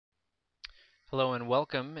Hello and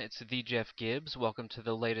welcome. It's the Jeff Gibbs. Welcome to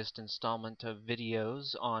the latest installment of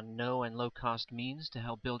videos on no and low cost means to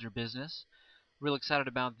help build your business. Real excited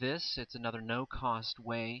about this. It's another no cost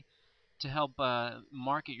way to help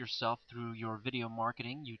market yourself through your video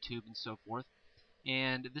marketing, YouTube and so forth.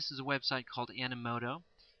 And this is a website called Animoto.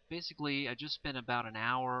 Basically, I just spent about an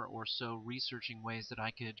hour or so researching ways that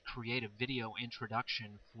I could create a video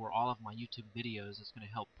introduction for all of my YouTube videos. It's going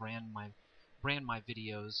to help brand my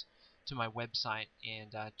videos to my website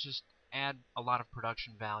and just add a lot of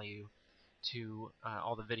production value to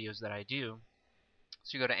all the videos that I do.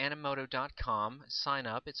 So you go to animoto.com, sign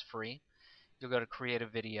up, it's free. You'll go to create a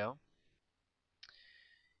video.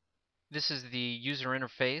 This is the user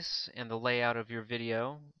interface and the layout of your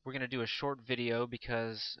video. We're going to do a short video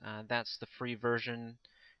because that's the free version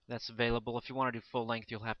that's available. If you want to do full length,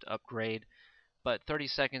 you'll have to upgrade. But 30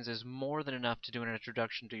 seconds is more than enough to do an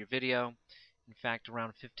introduction to your video. In fact,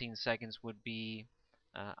 around 15 seconds would be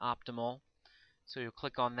optimal. So you'll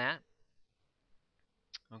click on that.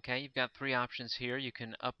 Okay, you've got three options here. You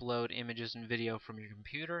can upload images and video from your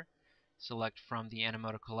computer, select from the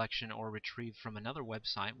Animoto collection, or retrieve from another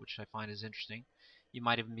website, which I find is interesting. You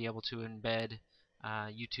might even be able to embed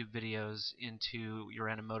YouTube videos into your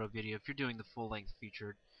Animoto video if you're doing the full-length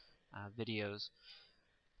featured videos.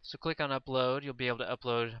 So click on upload. You'll be able to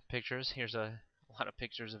upload pictures. Here's a lot of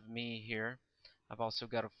pictures of me here. I've also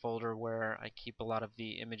got a folder where I keep a lot of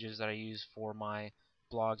the images that I use for my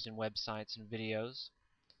blogs and websites and videos.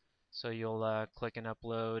 So you'll click and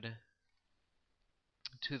upload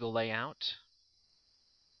to the layout.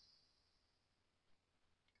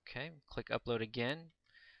 Okay, click upload again.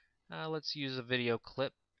 Let's use a video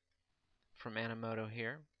clip from Animoto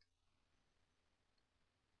here.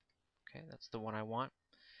 Okay, that's the one I want.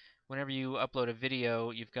 Whenever you upload a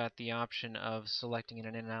video, you've got the option of selecting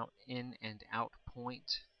an in and out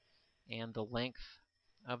point and the length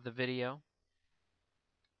of the video.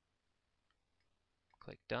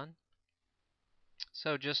 Click done.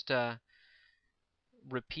 So just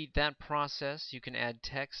repeat that process. You can add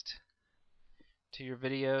text to your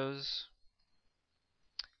videos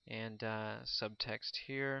and subtext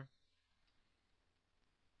here.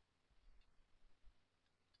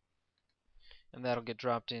 And that'll get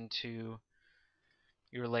dropped into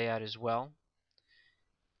your layout as well.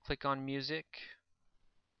 Click on music.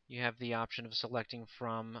 You have the option of selecting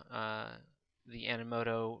from the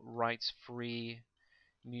Animoto rights-free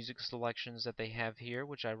music selections that they have here,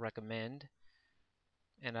 which I recommend.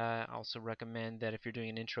 And I also recommend that if you're doing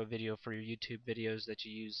an intro video for your YouTube videos that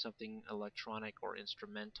you use something electronic or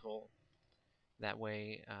instrumental. That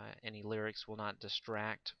way any lyrics will not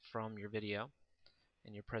distract from your video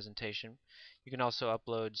and your presentation. You can also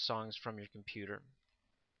upload songs from your computer.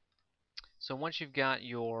 So once you've got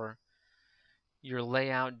your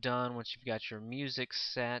layout done, once you've got your music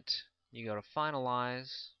set, you go to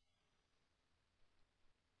finalize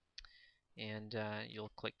and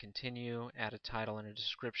you'll click continue, add a title and a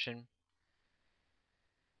description,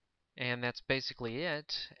 and that's basically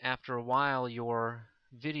it. After a while your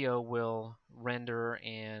video will render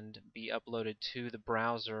and be uploaded to the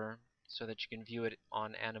browser so that you can view it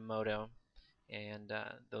on Animoto, and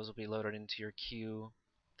those will be loaded into your queue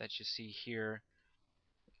that you see here.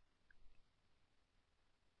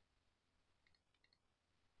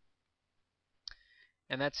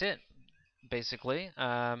 And that's it, basically.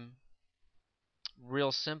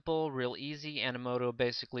 Real simple, real easy. Animoto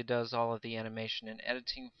basically does all of the animation and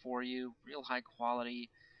editing for you, real high quality.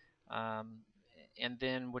 And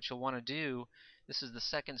then what you'll want to do, this is the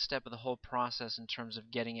second step of the whole process in terms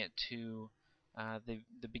of getting it to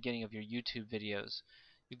the beginning of your YouTube videos.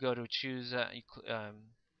 You go to choose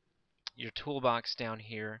your toolbox down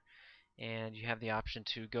here, and you have the option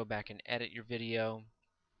to go back and edit your video.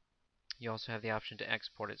 You also have the option to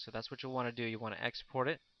export it. So that's what you'll want to do. You want to export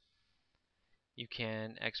it. You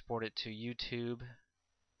can export it to YouTube.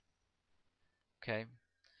 Okay,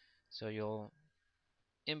 so you'll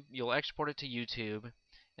export it to YouTube,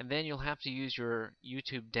 and then you'll have to use your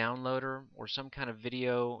YouTube downloader or some kind of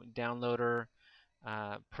video downloader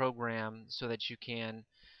program so that you can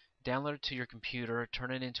download it to your computer,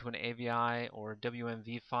 turn it into an AVI or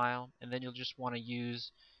WMV file, and then you'll just want to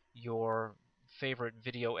use your favorite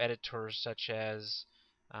video editors such as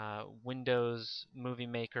Windows Movie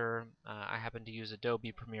Maker. I happen to use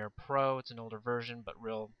Adobe Premiere Pro. It's an older version, but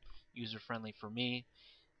real user-friendly for me.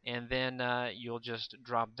 And then you'll just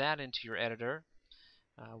drop that into your editor.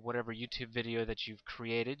 Whatever YouTube video that you've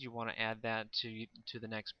created, you want to add that to the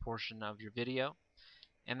next portion of your video.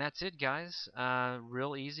 And that's it, guys.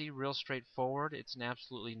 Real easy, real straightforward. It's an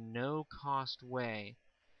absolutely no-cost way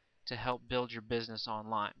to help build your business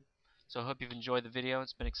online. So I hope you've enjoyed the video.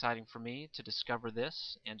 It's been exciting for me to discover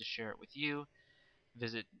this and to share it with you.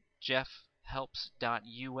 Visit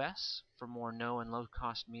jeffhelps.us for more no and low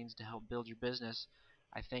cost means to help build your business.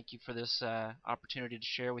 I thank you for this opportunity to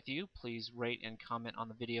share with you. Please rate and comment on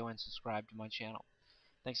the video and subscribe to my channel.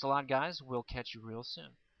 Thanks a lot, guys. We'll catch you real soon.